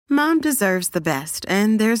Mom deserves the best,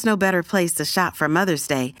 and there's no better place to shop for Mother's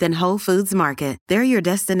Day than Whole Foods Market. They're your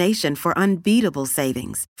destination for unbeatable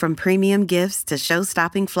savings, from premium gifts to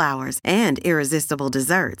show-stopping flowers and irresistible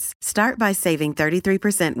desserts. Start by saving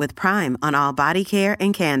 33% with Prime on all body care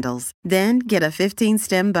and candles. Then get a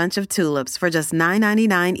 15-stem bunch of tulips for just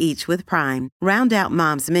 $9.99 each with Prime. Round out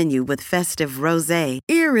Mom's menu with festive rosé,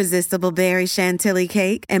 irresistible berry chantilly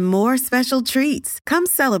cake, and more special treats. Come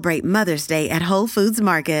celebrate Mother's Day at Whole Foods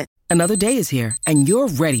Market. Another day is here, and you're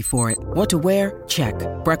ready for it. What to wear? Check.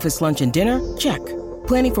 Breakfast, lunch, and dinner? Check.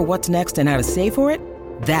 Planning for what's next and how to save for it?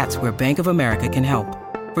 That's where Bank of America can help.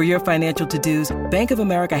 For your financial to-dos, Bank of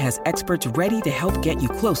America has experts ready to help get you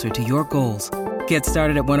closer to your goals. Get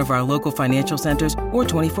started at one of our local financial centers or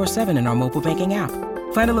 24/7 in our mobile banking app.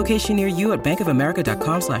 Find a location near you at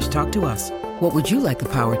bankofamerica.com/talktous. What would you like the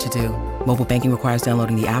power to do? Mobile banking requires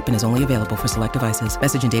downloading the app and is only available for select devices.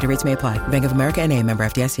 Message and data rates may apply. Bank of America N.A., member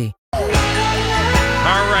FDIC. All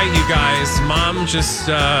right, you guys. Mom just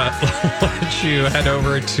let you head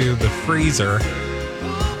over to the freezer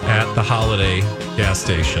at the Holiday gas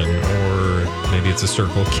station, or maybe it's a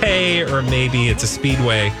Circle K, or maybe it's a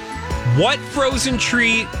Speedway. What frozen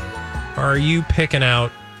treat are you picking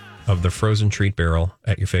out of the frozen treat barrel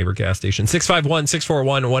at your favorite gas station?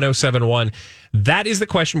 651-641-1071. That is the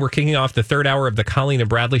question. We're kicking off the third hour of the Colleen and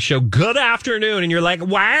Bradley show. Good afternoon. And you're like,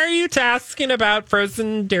 why are you asking about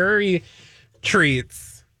frozen dairy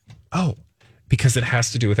treats? Oh, because it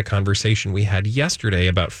has to do with a conversation we had yesterday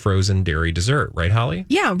about frozen dairy dessert. Right, Holly?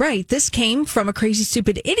 Yeah, right. This came from a crazy,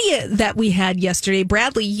 stupid idiot that we had yesterday.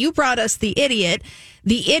 Bradley, you brought us the idiot.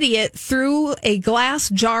 The idiot threw a glass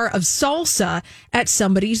jar of salsa at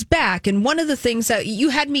somebody's back. And one of the things that you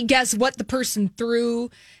had me guess what the person threw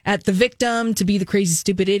at the victim to be the crazy,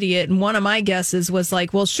 stupid idiot. And one of my guesses was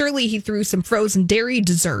like, well, surely he threw some frozen dairy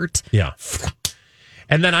dessert. Yeah.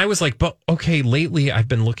 And then I was like, but okay, lately I've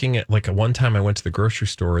been looking at, like, one time I went to the grocery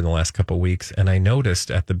store in the last couple of weeks, and I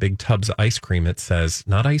noticed at the Big Tubs ice cream, it says,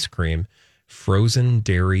 not ice cream, frozen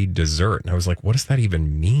dairy dessert. And I was like, what does that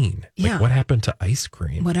even mean? Yeah. Like, what happened to ice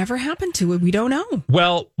cream? Whatever happened to it, we don't know.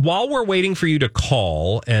 Well, while we're waiting for you to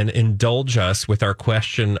call and indulge us with our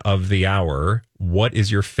question of the hour, what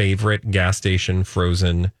is your favorite gas station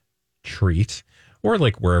frozen treat? Or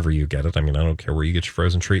like wherever you get it. I mean, I don't care where you get your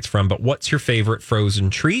frozen treats from, but what's your favorite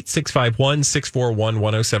frozen treat?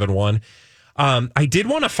 651-641-1071. I did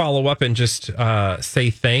want to follow up and just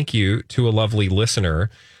say thank you to a lovely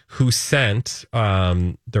listener who sent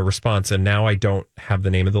the response. And now I don't have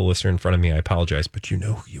the name of the listener in front of me. I apologize, but you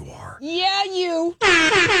know who you are. Yeah, you.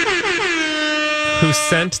 Who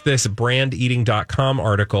sent this brandeating.com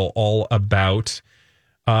article all about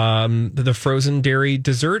the frozen dairy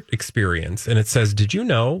dessert experience. And it says, did you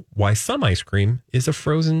know why some ice cream is a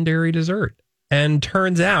frozen dairy dessert? And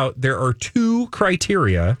turns out there are two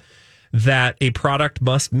criteria that a product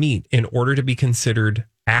must meet in order to be considered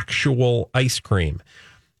actual ice cream.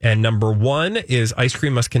 And number one is ice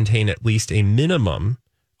cream must contain at least a minimum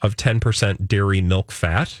of 10% dairy milk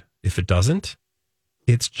fat. If it doesn't,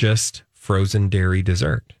 it's just frozen dairy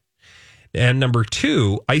dessert. And number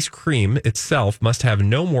two, ice cream itself must have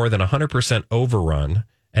no more than 100% overrun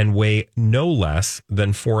and weigh no less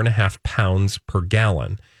than 4.5 pounds per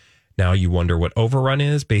gallon. Now you wonder what overrun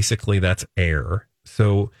is. Basically, that's air.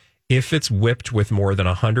 So if it's whipped with more than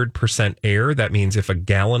 100% air, that means if a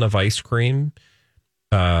gallon of ice cream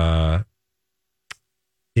if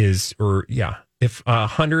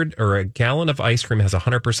a gallon of ice cream has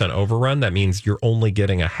 100% overrun, that means you're only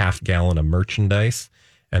getting a half gallon of merchandise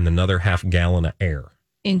and another half gallon of air.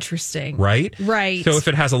 Interesting. Right? Right. So if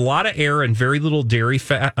it has a lot of air and very little dairy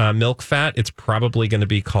fat, milk fat, it's probably going to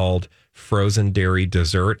be called frozen dairy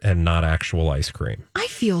dessert and not actual ice cream. I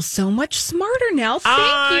feel so much smarter now. Thank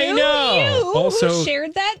I you. know. You Also, who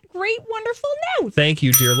shared that great, wonderful note. Thank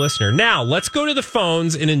you, dear listener. Now, let's go to the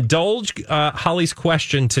phones and indulge Holly's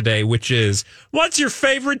question today, which is, what's your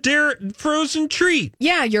favorite frozen treat?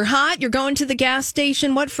 Yeah, you're hot. You're going to the gas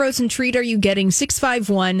station. What frozen treat are you getting?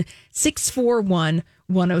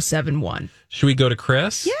 651-641-1071. Should we go to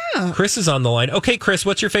Chris? Yeah. Chris is on the line. Okay, Chris,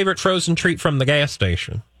 what's your favorite frozen treat from the gas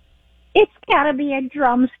station? It's got to be a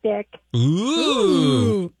drumstick.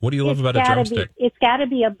 Ooh. What do you love about a drumstick? It's got to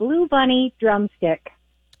be a Blue Bunny drumstick.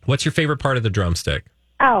 What's your favorite part of the drumstick?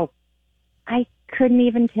 Oh, I couldn't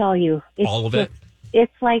even tell you. All of it?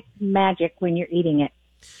 It's like magic when you're eating it.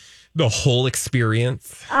 The whole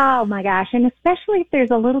experience? Oh, my gosh. And especially if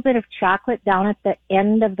there's a little bit of chocolate down at the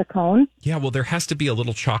end of the cone. Yeah, well, there has to be a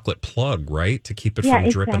little chocolate plug, right? To keep it from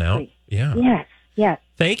dripping out. Yes. Yes.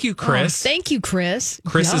 Thank you, Chris. Oh, thank you, Chris.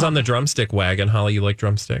 Chris is Yum. on the drumstick wagon. Holly, you like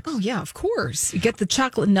drumsticks? Oh, yeah, of course. You get the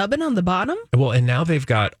chocolate nubbin on the bottom. Well, and now they've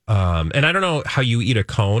got, and I don't know how you eat a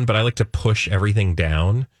cone, but I like to push everything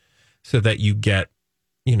down so that you get,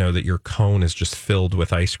 that your cone is just filled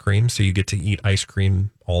with ice cream. So you get to eat ice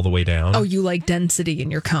cream all the way down. Oh, you like density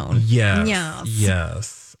in your cone. Yes. Yes.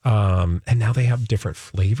 Yes. And now they have different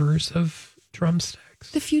flavors of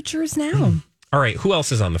drumsticks. The future is now. All right. Who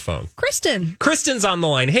else is on the phone? Kristen. Kristen's on the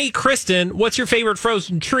line. Hey, Kristen, what's your favorite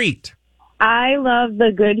frozen treat? I love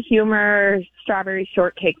the Good Humor strawberry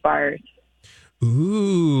shortcake bars.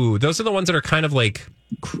 Ooh, those are the ones that are kind of like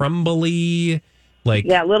crumbly, like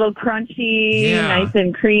Yeah, a little crunchy, Yeah. nice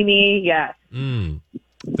and creamy. Yes,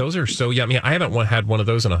 those are so yummy. I haven't had one of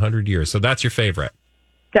those in 100 years. So that's your favorite.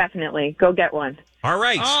 definitely. Go get one. All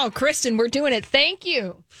right. Oh, Kristen, we're doing it. Thank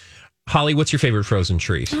you. Holly, what's your favorite frozen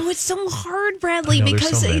treat? Oh, it's so hard, Bradley, I know, there's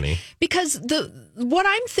because so many. what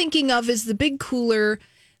I'm thinking of is the big cooler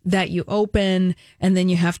that you open and then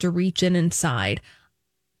you have to reach inside.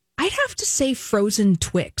 I'd have to say frozen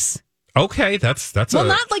Twix. Okay, that's Well,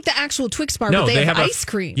 not like the actual Twix bar, no, but they have a- ice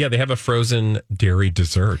cream. Yeah, they have a frozen dairy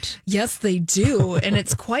dessert. Yes, they do, and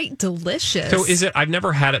it's quite delicious. So is it? I've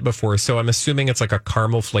never had it before, so I'm assuming it's like a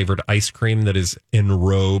caramel flavored ice cream that is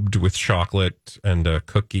enrobed with chocolate and a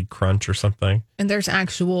cookie crunch or something. And there's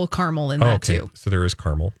actual caramel in that too. So there is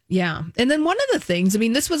caramel. Yeah. And then one of the things, I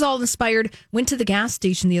mean, this was all inspired, went to the gas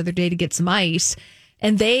station the other day to get some ice.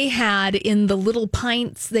 And they had in the little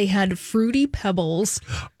pints, they had Fruity Pebbles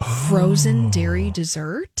frozen dairy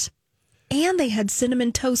dessert. And they had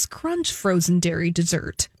Cinnamon Toast Crunch frozen dairy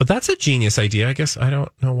dessert. But that's a genius idea. I guess I don't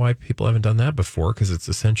know why people haven't done that before because it's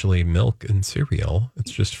essentially milk and cereal. It's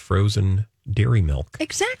just frozen dairy milk.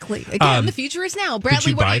 Exactly. Again, the future is now. Bradley, Did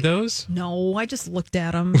you what buy do those? No, I just looked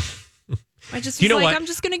at them. I just You was know like, what? I'm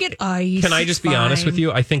just going to get ice. Can I just be honest with Fine.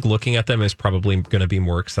 you? I think looking at them is probably going to be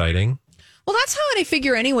more exciting. Well, that's how I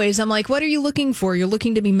figure anyways. I'm like, what are you looking for? You're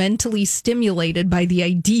looking to be mentally stimulated by the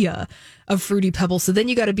idea of Fruity Pebbles. So then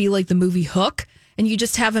you got to be like the movie Hook and you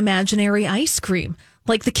just have imaginary ice cream.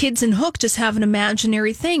 Like the kids in Hook just have an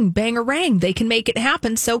imaginary thing. Bang-a-rang. They can make it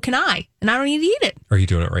happen. So can I. And I don't need to eat it. Are you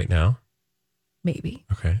doing it right now? Maybe.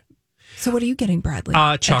 Okay. So what are you getting, Bradley?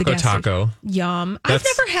 At the Choco gas station? Taco. Yum. That's-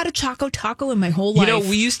 I've never had a Choco Taco in my whole life. You know,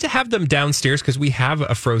 we used to have them downstairs because we have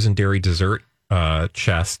a frozen dairy dessert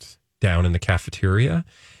chest down in the cafeteria.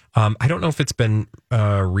 I don't know if it's been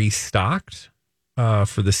restocked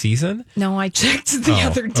for the season. No, I checked the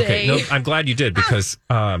other day. Okay. No, I'm glad you did because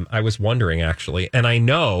I was wondering actually. And I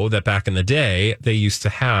know that back in the day, they used to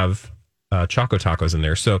have Choco Tacos in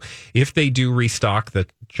there. So if they do restock the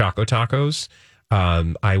Choco Tacos,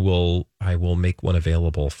 I will make one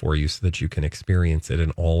available for you so that you can experience it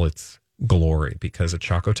in all its glory because a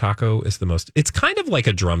Choco Taco is it's kind of like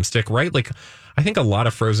a drumstick, right? Like I think a lot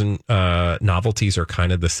of frozen novelties are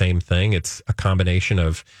kind of the same thing. It's a combination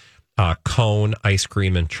of cone, ice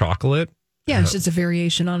cream, and chocolate, Yeah, it's just a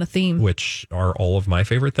variation on a theme. which are all of my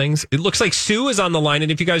favorite things. It looks like Sue is on the line.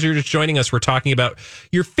 And if you guys are just joining us, we're talking about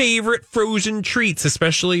your favorite frozen treats,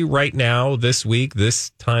 especially right now, this week, this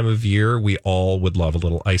time of year. We all would love a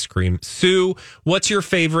little ice cream. Sue, what's your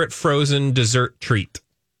favorite frozen dessert treat?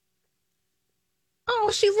 Oh,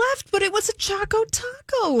 she left, but it was a Choco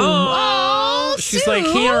Taco. she's Sue. like,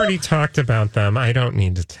 he already talked about them. I don't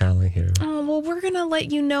need to tell you. Oh, well, we're going to let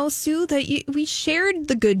you know, Sue, that we shared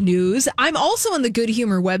the good news. I'm also on the Good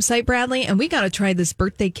Humor website, Bradley, and we got to try this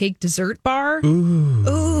birthday cake dessert bar.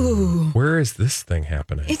 Ooh. Where is this thing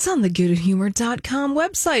happening? It's on the goodhumor.com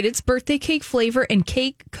website. It's birthday cake flavor and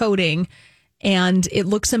cake coating, and it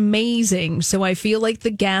looks amazing. So I feel like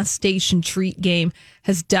the gas station treat game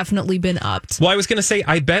has definitely been upped. Well, I was going to say,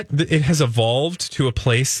 I bet it has evolved to a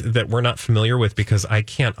place that we're not familiar with because I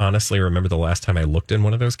can't honestly remember the last time I looked in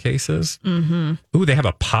one of those cases. Mm-hmm. Ooh, they have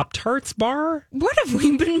a Pop-Tarts bar? What have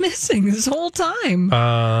we been missing this whole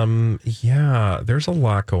time? Yeah, there's a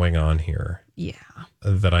lot going on here Yeah.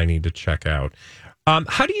 that I need to check out.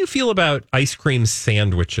 How do you feel about ice cream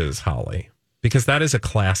sandwiches, Holly? Because that is a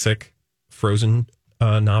classic frozen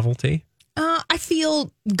novelty. I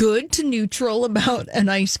feel good to neutral about an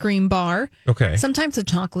ice cream bar. Okay. Sometimes the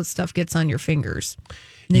chocolate stuff gets on your fingers.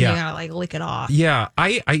 And then Yeah. you gotta like lick it off. Yeah,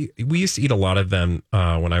 we used to eat a lot of them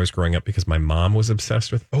when I was growing up because my mom was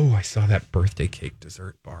obsessed with. Oh, I saw that birthday cake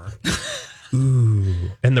dessert bar.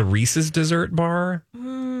 Ooh, and the Reese's dessert bar.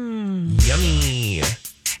 Yummy.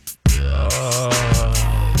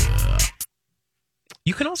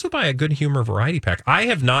 You can also buy a Good Humor variety pack. I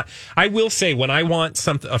have not. I will say when I want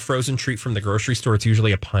a frozen treat from the grocery store, it's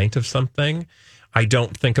usually a pint of something. I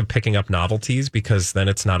don't think of picking up novelties because then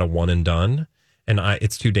it's not a one and done. And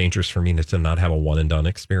it's too dangerous for me to not have a one and done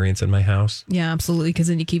experience in my house. Yeah, absolutely. Because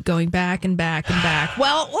then you keep going back and back and back.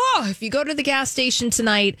 Well, if you go to the gas station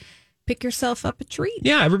tonight, pick yourself up a treat.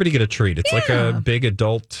 Yeah, everybody get a treat. It's like a big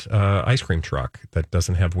adult ice cream truck that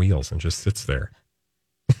doesn't have wheels and just sits there.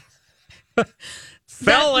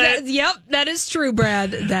 Sell it. Yep, that is true,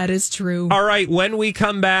 Brad. That is true. All right, when we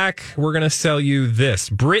come back, we're going to sell you this.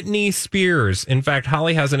 Britney Spears. In fact,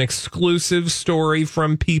 Holly has an exclusive story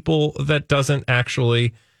from people that doesn't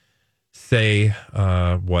actually say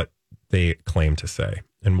what they claim to say.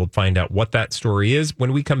 And we'll find out what that story is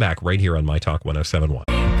when we come back right here on My Talk 107.1.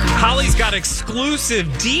 Holly's got exclusive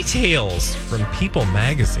details from People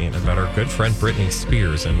magazine about our good friend Britney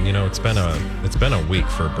Spears. And, you know, it's been a week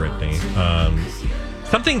for Britney.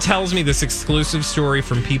 Something tells me this exclusive story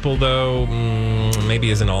from People, though,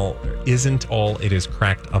 maybe isn't all it is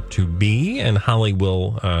cracked up to be. And Holly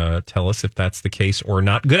will tell us if that's the case or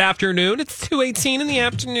not. Good afternoon. It's 2:18 in the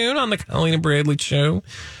afternoon on the Colleen and Bradley Show.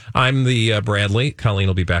 I'm the Bradley. Colleen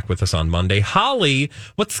will be back with us on Monday. Holly,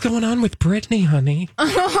 what's going on with Britney, honey?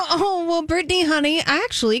 Oh, well, Britney, honey, I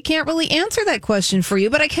actually can't really answer that question for you,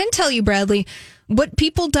 but I can tell you, Bradley, what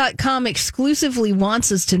People.com exclusively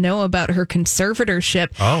wants us to know about her conservatorship.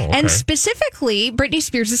 Oh, okay. And specifically, Britney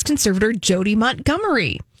Spears' conservator, Jody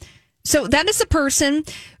Montgomery. So that is a person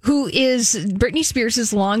who is Britney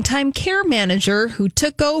Spears' longtime care manager who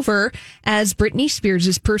took over as Britney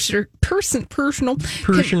Spears' personal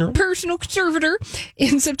conservator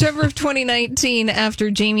in September of 2019 after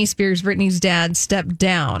Jamie Spears, Britney's dad, stepped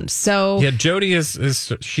down. So yeah, Jody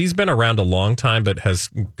she's been around a long time, but has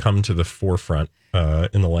come to the forefront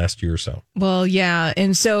in the last year or so. Well, yeah.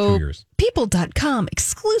 And so 2 years. People.com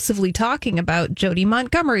exclusively talking about Jody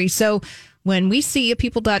Montgomery. So when we see a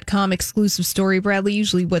People.com exclusive story, Bradley,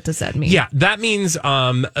 usually what does that mean? Yeah, that means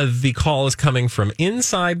the call is coming from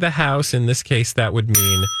inside the house. In this case, that would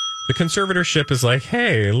mean the conservatorship is like,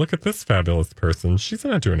 hey, look at this fabulous person. She's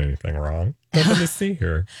not doing anything wrong. Nothing to see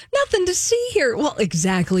here. Nothing to see here. Well,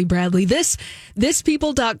 exactly, Bradley. This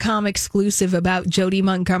People.com exclusive about Jody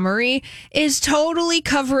Montgomery is totally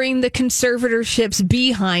covering the conservatorship's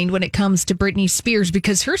behind when it comes to Britney Spears,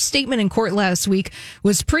 because her statement in court last week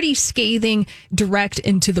was pretty scathing, direct,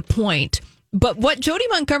 and to the point. But what Jody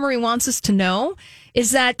Montgomery wants us to know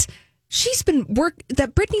is that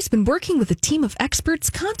Britney's been working with a team of experts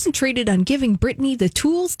concentrated on giving Britney the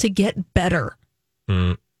tools to get better.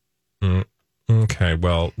 Okay,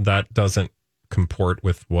 well, that doesn't comport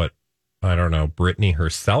with what, I don't know, Britney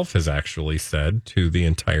herself has actually said to the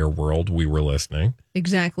entire world. We were listening.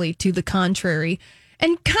 Exactly, to the contrary.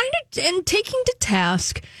 And taking to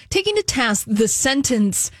task the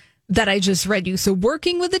sentence that I just read you. So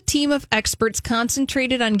working with a team of experts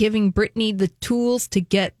concentrated on giving Britney the tools to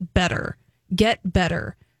get better. Get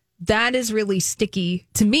better. That is really sticky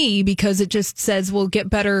to me because it just says, well, get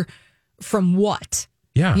better from what?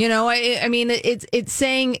 Yeah. You know, I mean, it's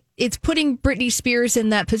saying, it's putting Britney Spears in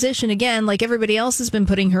that position again, like everybody else has been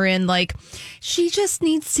putting her in, like she just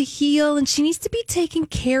needs to heal and she needs to be taken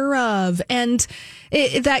care of. And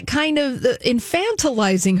that kind of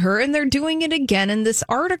infantilizing her. And they're doing it again in this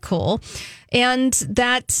article. And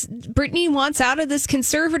that Britney wants out of this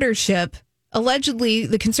conservatorship. Allegedly,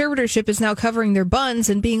 the conservatorship is now covering their buns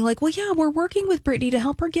and being like, well, yeah, we're working with Britney to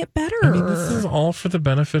help her get better. I mean, this is all for the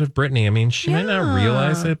benefit of Britney. I mean, she might not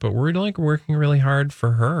realize it, but we're like working really hard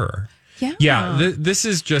for her. Yeah. Yeah. This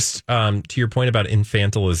is just to your point about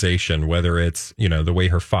infantilization, whether it's, you know, the way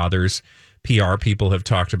her father's PR people have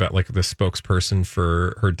talked about, like the spokesperson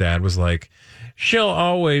for her dad was like, she'll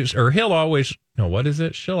always love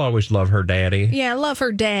her daddy. Yeah, love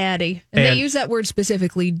her daddy. And they use that word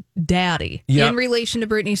specifically, daddy, in relation to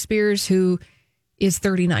Britney Spears, who is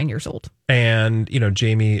 39 years old. And, you know,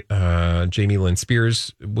 Jamie Lynn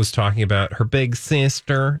Spears was talking about her big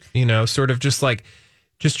sister, you know, sort of just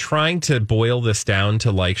trying to boil this down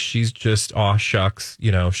to like, she's just, aw shucks,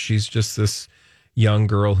 you know, she's just this young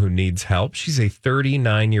girl who needs help. She's a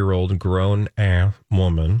 39-year-old grown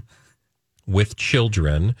woman with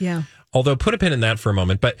children. Yeah. Although, put a pin in that for a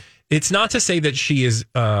moment, but it's not to say that she is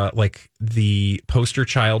like the poster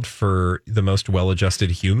child for the most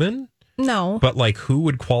well-adjusted human. No. But like, who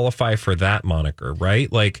would qualify for that moniker,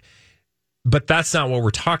 right? Like, but that's not what we're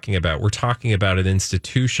talking about. We're talking about an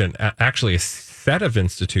institution, actually a set of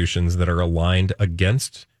institutions that are aligned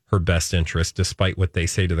against her best interest, despite what they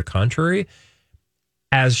say to the contrary,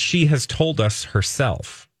 as she has told us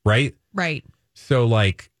herself, right? Right. So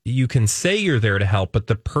like, you can say you're there to help, but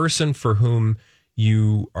the person for whom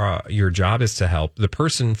your job is to help, the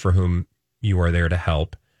person for whom you are there to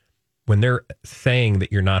help, when they're saying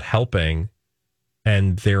that you're not helping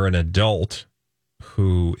and they're an adult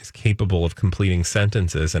who is capable of completing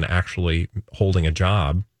sentences and actually holding a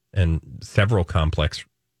job and several complex.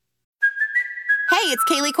 Hey, it's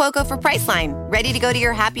Kaylee Cuoco for Priceline. Ready to go to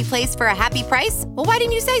your happy place for a happy price? Well, why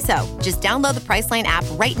didn't you say so? Just download the Priceline app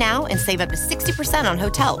right now and save up to 60% on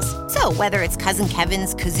hotels. So whether it's Cousin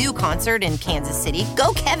Kevin's Kazoo Concert in Kansas City,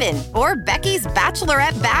 go Kevin, or Becky's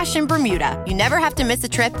Bachelorette Bash in Bermuda, you never have to miss a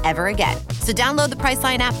trip ever again. So download the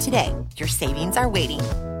Priceline app today. Your savings are waiting.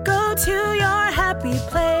 Go to your happy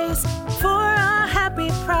place for a happy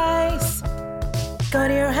price. Go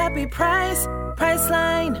to your happy price,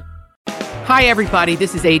 Priceline. Hi, everybody.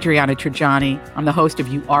 This is Adriana Trajani. I'm the host of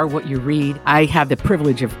You Are What You Read. I have the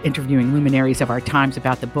privilege of interviewing luminaries of our times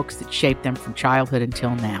about the books that shaped them from childhood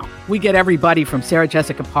until now. We get everybody from Sarah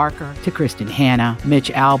Jessica Parker to Kristen Hanna, Mitch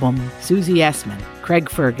Albom, Susie Essman, Craig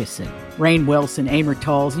Ferguson, Rainn Wilson, Amor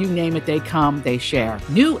Tolls, you name it, they come, they share.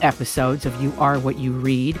 New episodes of You Are What You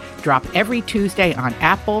Read drop every Tuesday on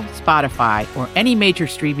Apple, Spotify, or any major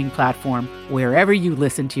streaming platform wherever you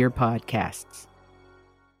listen to your podcasts.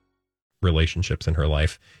 Relationships in her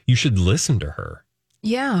life. You should listen to her.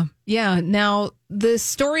 Yeah. Now, the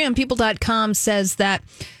story on people.com says that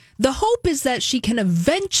the hope is that she can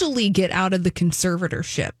eventually get out of the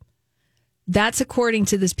conservatorship. That's according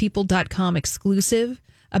to this people.com exclusive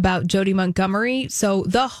about Jodi Montgomery. So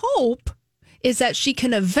the hope is that she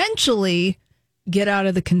can eventually get out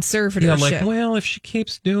of the conservatorship. Yeah, like, well, if she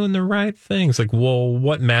keeps doing the right things, like, well,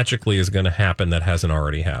 what magically is going to happen that hasn't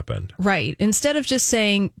already happened? Right. Instead of just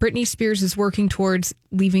saying Britney Spears is working towards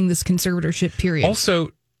leaving this conservatorship period. Also,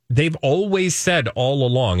 they've always said all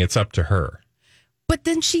along it's up to her. But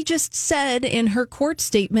then she just said in her court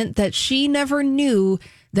statement that she never knew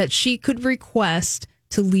that she could request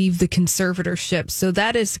to leave the conservatorship. So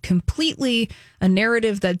that is completely a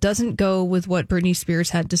narrative that doesn't go with what Britney Spears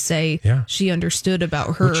had to say. Yeah. She understood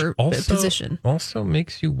about her position. Also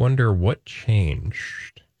makes you wonder what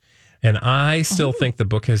changed. And I still think the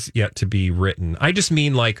book has yet to be written. I just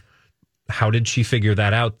mean, like, how did she figure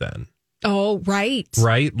that out then? Oh, right.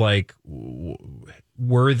 Right? Like,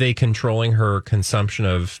 were they controlling her consumption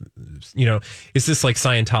of, is this like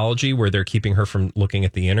Scientology where they're keeping her from looking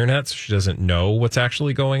at the internet so she doesn't know what's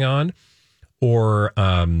actually going on? Or,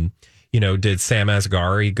 did Sam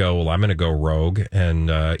Asghari go, well, I'm going to go rogue. And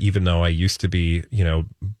even though I used to be,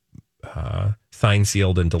 signed,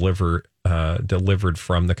 sealed, and delivered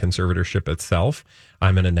from the conservatorship itself,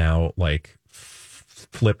 I'm going to now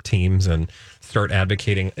flip teams and start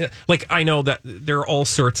advocating. Like, I know that there are all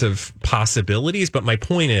sorts of possibilities, but my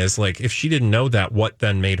point is, like, if she didn't know that, what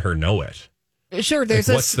then made her know it? Sure.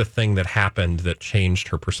 What's the thing that happened that changed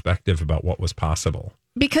her perspective about what was possible?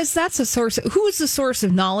 Because that's a source. Who is the source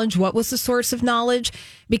of knowledge? What was the source of knowledge?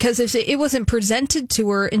 Because if it wasn't presented to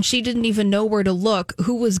her and she didn't even know where to look,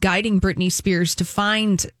 who was guiding Britney Spears to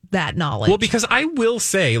find that knowledge? Well, because I will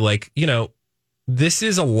say, this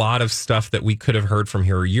is a lot of stuff that we could have heard from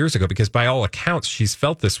her years ago, because by all accounts, she's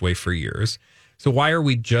felt this way for years. So why are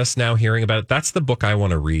we just now hearing about it? That's the book I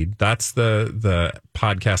want to read. That's the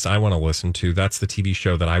podcast I want to listen to. That's the TV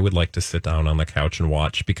show that I would like to sit down on the couch and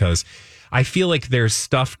watch, because I feel like there's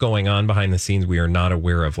stuff going on behind the scenes we are not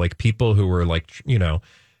aware of. Like people who are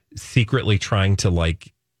secretly trying to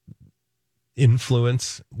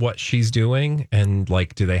influence what she's doing. And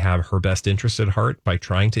do they have her best interest at heart by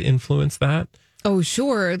trying to influence that? Oh,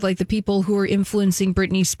 sure. Like the people who are influencing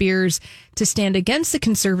Britney Spears to stand against the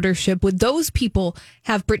conservatorship, would those people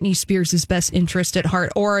have Britney Spears' best interest at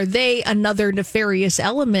heart? Or are they another nefarious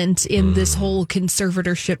element in this whole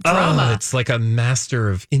conservatorship drama? Oh, it's like a master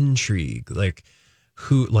of intrigue.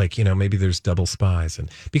 Maybe there's double spies. And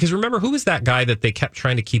because remember, who was that guy that they kept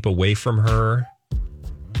trying to keep away from her?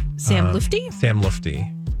 Sam Lutfi? Sam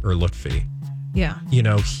Lutfi or Lutfi. Yeah.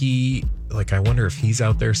 He... I wonder if he's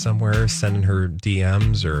out there somewhere sending her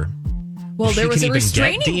DMs or. Well, there was a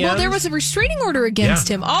restraining order against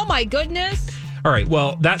him. Oh my goodness! All right.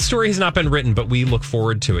 Well, that story has not been written, but we look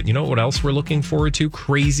forward to it. You know what else we're looking forward to?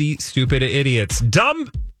 Crazy, stupid idiots, dumb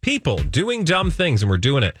people doing dumb things, and we're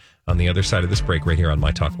doing it on the other side of this break right here on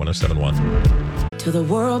My Talk 107.1. Till the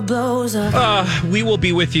world blows up. We will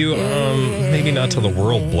be with you, maybe not till the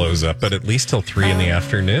world blows up, but at least till 3 in the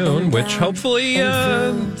afternoon, which hopefully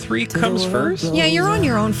 3 comes first. Yeah, you're on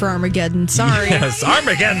your own for Armageddon. Sorry. Yes,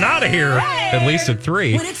 Armageddon out of here. At least at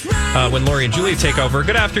 3. When Lori and Julia take over.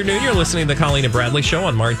 Good afternoon. You're listening to the Colleen and Bradley Show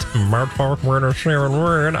on My Talk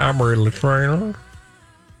 107.1. I'm Bradley Trainer.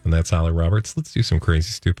 And that's Holly Roberts. Let's do some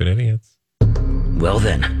crazy, stupid idiots. Well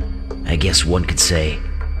then, I guess one could say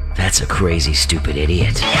that's a crazy, stupid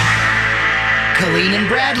idiot. Colleen and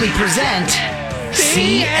Bradley present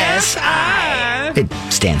CSI It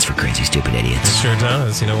stands for Crazy Stupid Idiots. Sure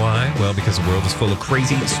does. You know why? Well, because the world is full of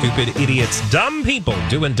crazy, stupid idiots, dumb people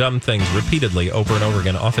doing dumb things repeatedly over and over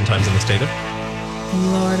again, oftentimes in the state of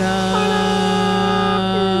Florida.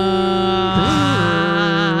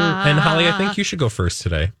 And Holly, I think you should go first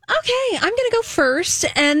today. Okay, I'm going to go first,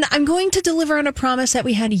 and I'm going to deliver on a promise that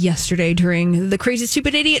we had yesterday during the Crazy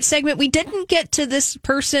Stupid Idiot segment. We didn't get to this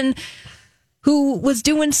person who was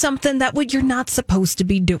doing something that you're not supposed to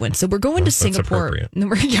be doing. So we're going to Singapore.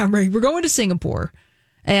 Yeah, right. We're going to Singapore.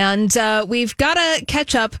 And we've got to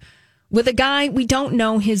catch up with a guy. We don't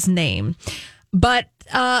know his name. But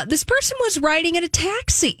this person was riding in a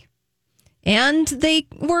taxi. And they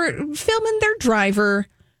were filming their driver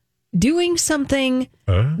doing something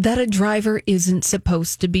that a driver isn't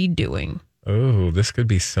supposed to be doing. Oh, this could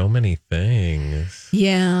be so many things.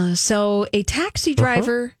 Yeah. So a taxi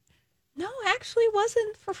driver... No, actually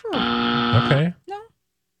wasn't for fur. Okay. No,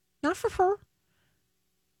 not for fur.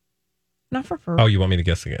 Not for fur. Oh, you want me to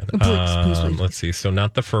guess again? Please. Let's see. So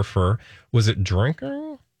not the fur. Was it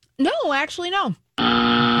drinking? No, actually, no.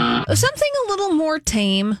 Something a little more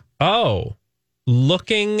tame. Oh,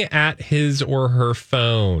 looking at his or her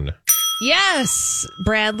phone. Yes,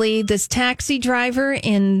 Bradley, this taxi driver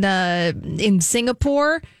in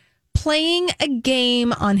Singapore, playing a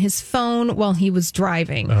game on his phone while he was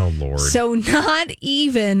driving. Oh, Lord. So not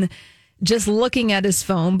even just looking at his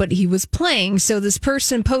phone, but he was playing. So this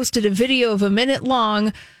person posted a video of a minute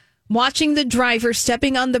long watching the driver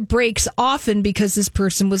stepping on the brakes often because this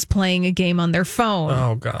person was playing a game on their phone.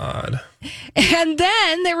 Oh, God. And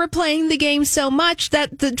then they were playing the game so much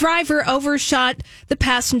that the driver overshot the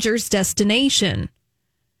passenger's destination.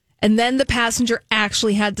 And then the passenger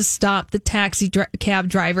actually had to stop the taxi cab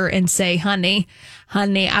driver and say, honey,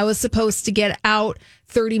 I was supposed to get out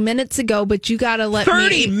 30 minutes ago, but you got to let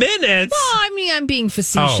 30 minutes? Well, I mean, I'm being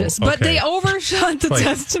facetious, but they overshot the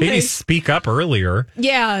destination. Maybe speak up earlier.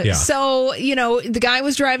 Yeah. So, the guy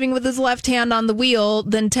was driving with his left hand on the wheel,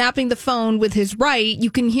 then tapping the phone with his right.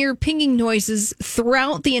 You can hear pinging noises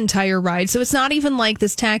throughout the entire ride. So it's not even like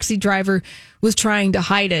this taxi driver was trying to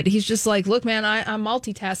hide it. He's just like, look, man, I'm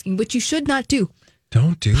multitasking, which you should not do.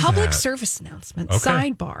 Don't do Public that. service announcement.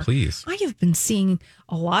 Okay, sidebar. please. I have been seeing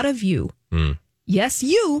a lot of you. Yes,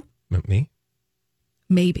 you. Me?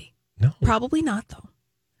 Maybe. No. Probably not, though.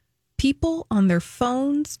 People on their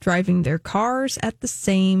phones driving their cars at the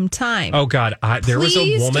same time. Oh, God. There was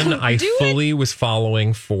a woman I fully was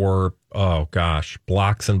following for,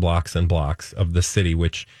 blocks and blocks and blocks of the city,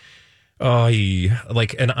 which...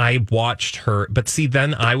 and I watched her, but see,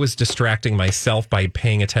 then I was distracting myself by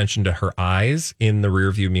paying attention to her eyes in the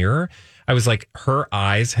rearview mirror. I was like, her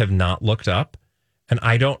eyes have not looked up, and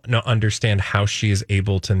I don't understand how she is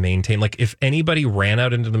able to maintain. Like, if anybody ran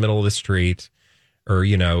out into the middle of the street, or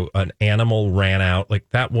an animal ran out, like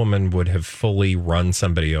that woman would have fully run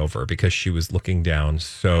somebody over because she was looking down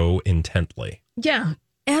so intently. Yeah.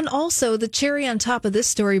 And also, the cherry on top of this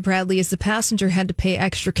story, Bradley, is the passenger had to pay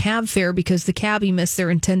extra cab fare because the cabbie missed their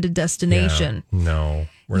intended destination. Yeah, no,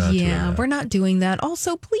 we're not doing that. We're not doing that.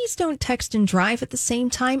 Also, please don't text and drive at the same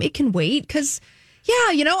time. It can wait because,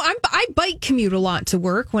 I bike commute a lot to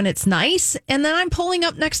work when it's nice. And then I'm pulling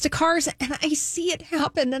up next to cars and I see it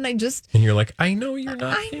happen. And And you're like, I know you're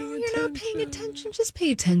not paying attention. Just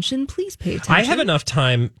pay attention. Please pay attention. I have enough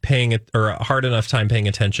time a hard enough time paying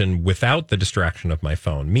attention without the distraction of my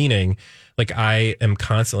phone. Meaning, like, I am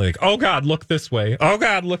constantly like, oh God, look this way. Oh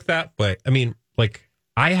God, look that way. I mean, like,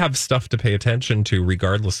 I have stuff to pay attention to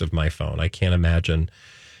regardless of my phone. I can't imagine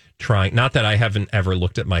trying. Not that I haven't ever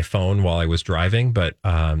looked at my phone while I was driving, but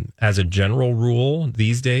as a general rule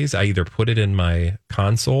these days, I either put it in my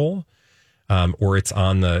console or it's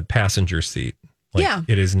on the passenger seat. Like,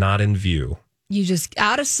 it is not in view. You just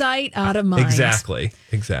out of sight, out of mind. Exactly.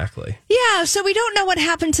 Yeah, so we don't know what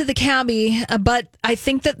happened to the cabbie, but I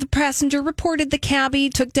think that the passenger reported the cabbie,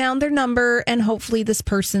 took down their number, and hopefully this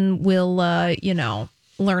person will,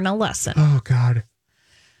 learn a lesson. Oh, God.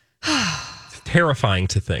 It's terrifying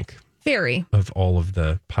to think. Very. Of all of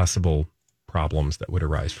the possible problems that would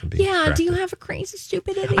arise from being distracted. Do you have a crazy,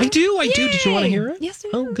 stupid idiot? I do. Did you want to hear it? Yes,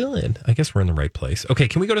 I do. Oh, good. I guess we're in the right place. Okay,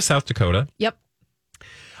 can we go to South Dakota? Yep.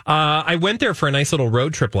 I went there for a nice little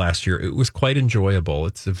road trip last year. It was quite enjoyable.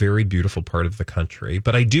 It's a very beautiful part of the country.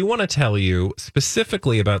 But I do want to tell you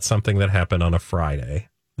specifically about something that happened on a Friday,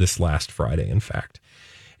 this last Friday, in fact.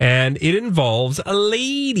 And it involves a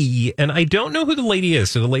lady. And I don't know who the lady is.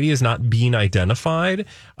 So the lady is not being identified.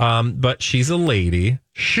 But she's a lady.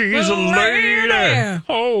 She's a lady.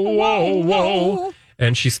 Oh, whoa.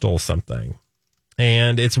 And she stole something.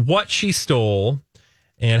 And it's what she stole.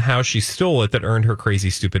 and how she stole it that earned her crazy,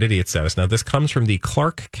 stupid idiot status. Now, this comes from the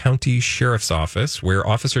Clark County Sheriff's Office, where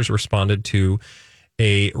officers responded to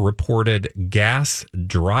a reported gas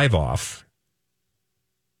drive-off.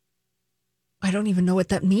 I don't even know what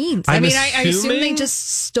that means. I assume they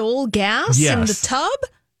just stole gas in the tub?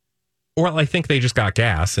 Well, I think they just got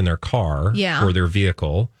gas in their car or their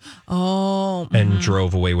vehicle. Oh. And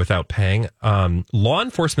drove away without paying. Law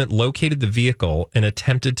enforcement located the vehicle and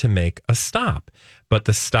attempted to make a stop, but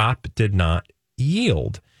the stop did not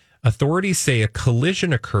yield. Authorities say a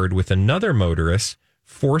collision occurred with another motorist,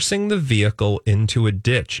 forcing the vehicle into a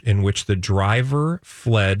ditch in which the driver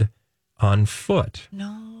fled on foot.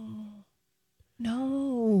 No.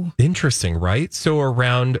 Interesting, right? So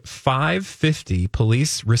around 5:50,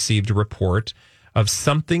 police received a report of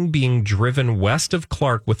something being driven west of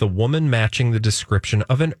Clark with a woman matching the description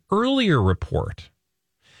of an earlier report.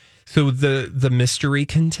 So the mystery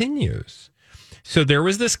continues. So there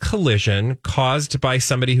was this collision caused by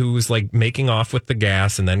somebody who was like making off with the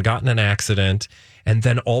gas and then got in an accident. And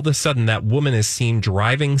then all of a sudden that woman is seen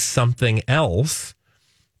driving something else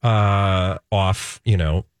off,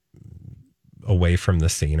 away from the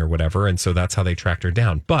scene or whatever. And so that's how they tracked her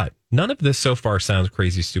down. But none of this so far sounds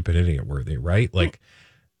crazy, stupid, idiot worthy, right? Like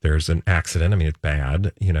there's an accident. I mean, it's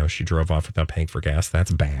bad. She drove off without paying for gas.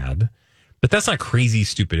 That's bad. But that's not crazy,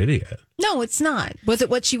 stupid, idiot. No, it's not. Was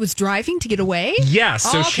it what she was driving to get away? Yes.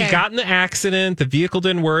 So she got in the accident. The vehicle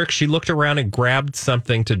didn't work. She looked around and grabbed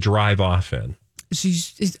something to drive off in.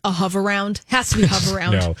 She's a hover round. Has to be hover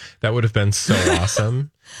round. No, that would have been so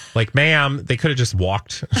awesome. Like, ma'am, they could have just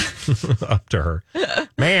walked up to her.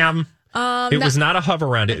 Ma'am, it was not a hover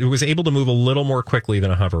round. It was able to move a little more quickly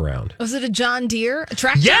than a hover round. Was it a John Deere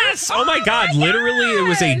tractor? Yes. Oh my God. Literally, it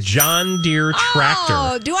was a John Deere tractor.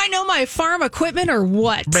 Oh, do I know my farm equipment or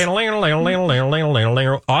what?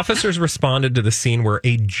 Officers responded to the scene where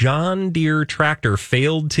a John Deere tractor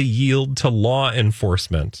failed to yield to law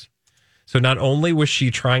enforcement. So not only was she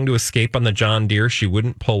trying to escape on the John Deere, she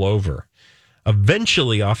wouldn't pull over.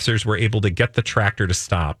 Eventually, officers were able to get the tractor to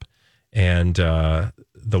stop, and the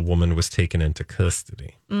woman was taken into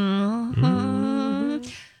custody. Mm-hmm.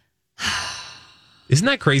 Isn't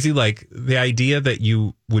that crazy? Like the idea that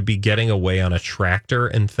you would be getting away on a tractor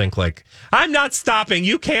and think like, I'm not stopping.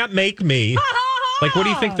 You can't make me. Like, what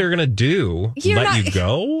do you think they're going to do? You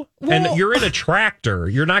go? Well, and you're in a tractor.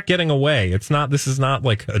 You're not getting away. This is not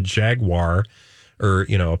like a Jaguar or, a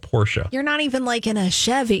Porsche. You're not even like in a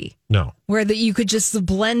Chevy. No. Where you could just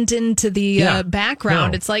blend into the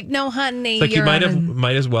background. No. It's like, no, honey. It's like you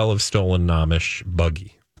might as well have stolen an Amish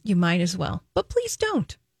buggy. You might as well. But please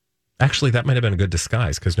don't. Actually, that might have been a good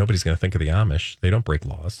disguise because nobody's going to think of the Amish. They don't break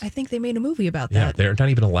laws. I think they made a movie about that. Yeah, they're not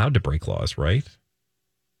even allowed to break laws, right?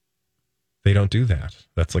 They don't do that.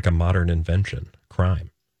 That's like a modern invention, crime.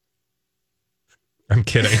 I'm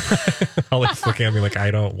kidding. Alex looking at me like, I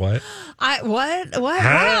don't what? What? Huh?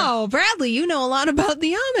 Wow, Bradley, you know a lot about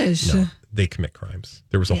the Amish. No, they commit crimes.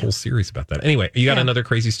 There was a whole series about that. Anyway, you got another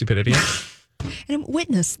crazy, stupid idiot? And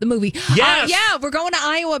Witness, the movie. Yes! We're going to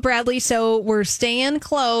Iowa, Bradley, so we're staying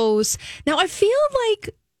close. Now, I feel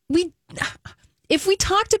like if we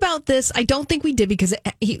talked about this, I don't think we did because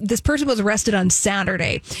this person was arrested on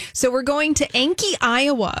Saturday. So we're going to Ankeny,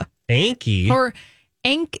 Iowa. Ankeny? Or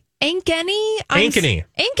Ankeny? Ankeny.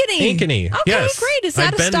 Okay, yes. Great. Is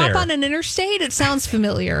that I've a stop there. on an interstate? It sounds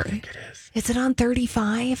familiar. I think it is. Is it on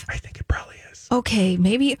 35? I think it probably is. Okay,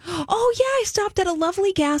 maybe. Oh, yeah, I stopped at a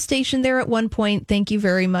lovely gas station there at one point. Thank you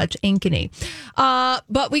very much, Ankeny.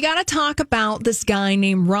 But we got to talk about this guy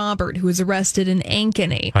named Robert who was arrested in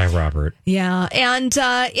Ankeny. Hi, Robert. Yeah, and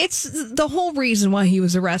it's the whole reason why he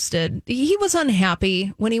was arrested. He was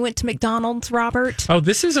unhappy when he went to McDonald's, Robert. Oh,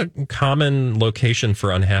 this is a common location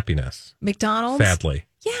for unhappiness. McDonald's? Sadly.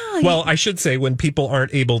 Yeah. Well, I should say when people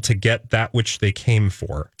aren't able to get that which they came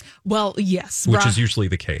for. Well, yes. Which is usually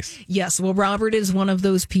the case. Yes. Well, Robert is one of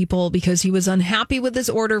those people because he was unhappy with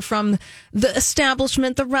his order from the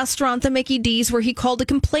establishment, the restaurant, the Mickey D's, where he called to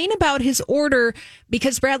complain about his order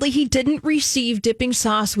because, Bradley, he didn't receive dipping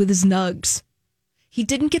sauce with his nugs. He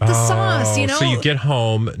didn't get the sauce, So you get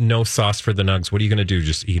home, no sauce for the nugs. What are you going to do?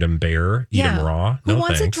 Just eat them bare? Eat them raw? Who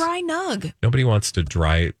wants thanks. a dry nug? Nobody wants to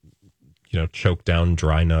choke down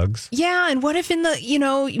dry nugs. Yeah, and what if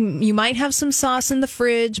you might have some sauce in the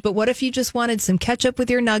fridge, but what if you just wanted some ketchup with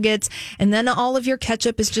your nuggets, and then all of your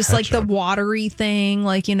ketchup is just like the watery thing,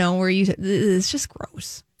 where it's just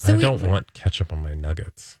gross. So I don't want ketchup on my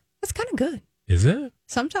nuggets. That's kind of good. Is it?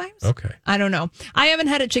 Sometimes. Okay. I don't know. I haven't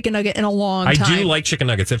had a chicken nugget in a long time. I do like chicken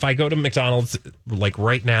nuggets. If I go to McDonald's, like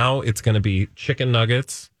right now, it's going to be chicken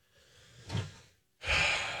nuggets.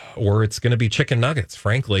 or it's going to be chicken nuggets,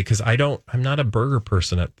 frankly, because I'm not a burger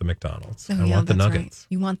person at the McDonald's. I want the nuggets. Right.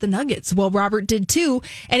 You want the nuggets. Well, Robert did too,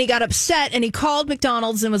 and he got upset and he called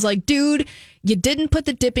McDonald's and was like, dude, you didn't put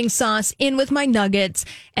the dipping sauce in with my nuggets.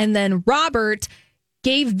 And then Robert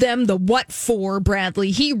gave them the what for,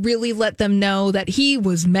 Bradley. He really let them know that he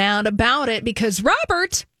was mad about it because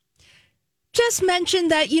Robert just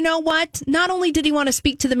mentioned that, you know what? Not only did he want to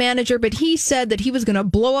speak to the manager, but he said that he was going to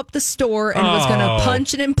blow up the store and was going to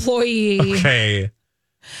punch an employee. Okay.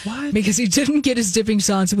 What? Because he didn't get his dipping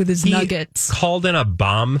sauce with his nuggets. Called in a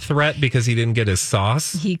bomb threat because he didn't get his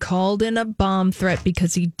sauce? He called in a bomb threat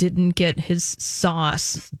because he didn't get his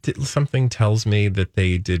sauce. Something tells me that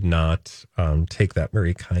they did not take that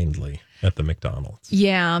very kindly at the McDonald's.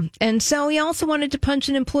 Yeah. And so he also wanted to punch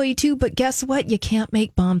an employee too, but guess what? You can't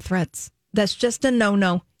make bomb threats. That's just a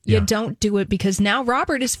no-no. You don't do it because now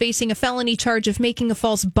Robert is facing a felony charge of making a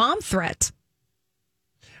false bomb threat.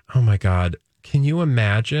 Oh my God. Can you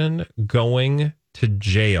imagine going to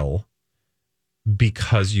jail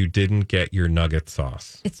because you didn't get your nugget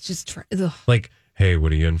sauce? It's just like, hey,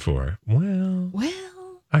 what are you in for? Well,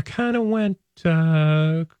 I kind of went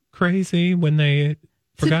crazy when they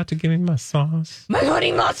forgot to give me my sauce. My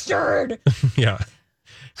honey mustard. Yeah.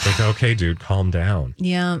 Like, okay, dude, calm down.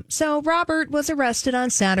 Yeah. So Robert was arrested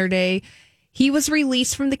on Saturday. He was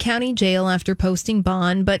released from the county jail after posting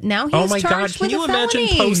bond, but now he's charged with a felony. Can you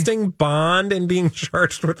imagine posting bond and being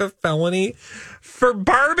charged with a felony for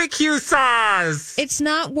barbecue sauce? It's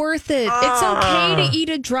not worth it. It's okay to eat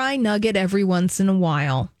a dry nugget every once in a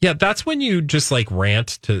while. Yeah, that's when you just like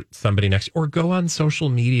rant to somebody next or go on social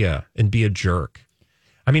media and be a jerk.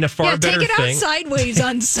 I mean, a far better thing. Take it out sideways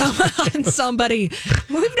on somebody.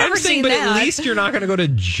 We've never seen that. At least you're not going to go to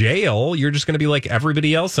jail. You're just going to be like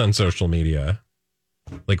everybody else on social media,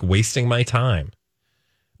 like wasting my time.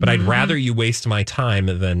 But I'd rather you waste my time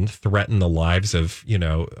than threaten the lives of,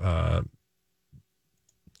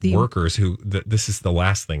 workers who this is the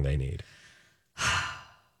last thing they need.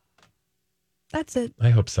 That's it.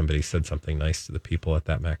 I hope somebody said something nice to the people at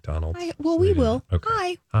that McDonald's. We will.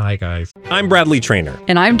 Okay. Hi, guys. I'm Bradley Trainer.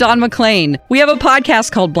 And I'm Don McClain. We have a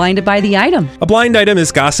podcast called Blinded by the Item. A blind item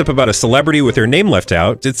is gossip about a celebrity with their name left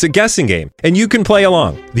out. It's a guessing game, and you can play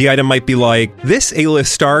along. The item might be like, this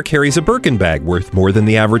A-list star carries a Birkin bag worth more than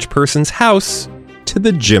the average person's house to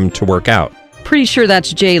the gym to work out. Pretty sure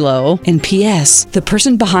that's J-Lo. And P.S. the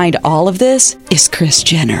person behind all of this is Kris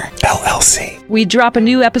Jenner, LLC. We drop a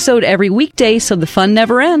new episode every weekday so the fun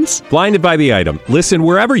never ends. Blinded by the Item. Listen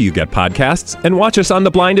wherever you get podcasts and watch us on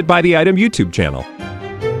the Blinded by the Item YouTube channel.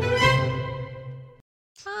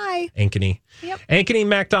 Hi. Ankeny. Yep. Ankeny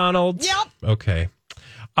McDonald's. Yep. Okay.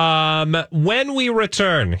 When we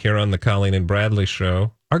return here on the Colleen and Bradley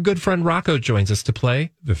Show, our good friend Rocco joins us to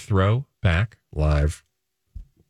play the Throwback Live.